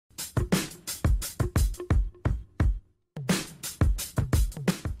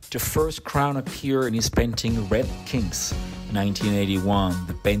The first crown appeared in his painting Red Kings, 1981.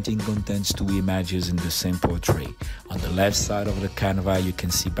 The painting contains two images in the same portrait. On the left side of the canvas, you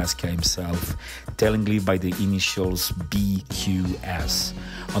can see Basquiat himself, tellingly by the initials BQS.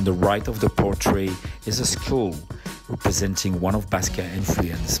 On the right of the portrait is a skull representing one of Basquiat's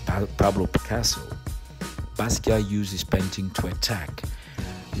influences, Pablo Picasso. Basquiat used his painting to attack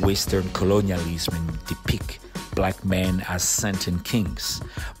Western colonialism and depict black men as saints and kings.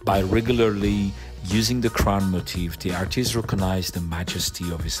 By regularly using the crown motif, the artist recognized the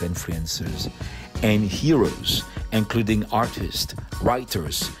majesty of his influences and heroes, including artists,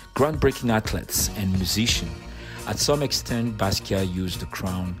 writers, groundbreaking athletes, and musicians. At some extent, Basquiat used the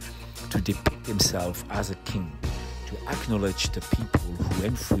crown to depict himself as a king, to acknowledge the people who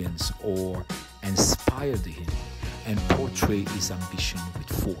influenced or inspired him, and portray his ambition with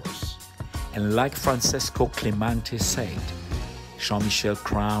force. And like Francesco Clemente said, Jean-Michel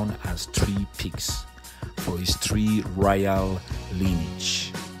crown has three peaks for his three royal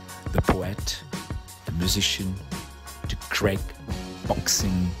lineage: the poet, the musician, the great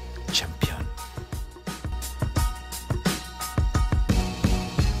boxing champion.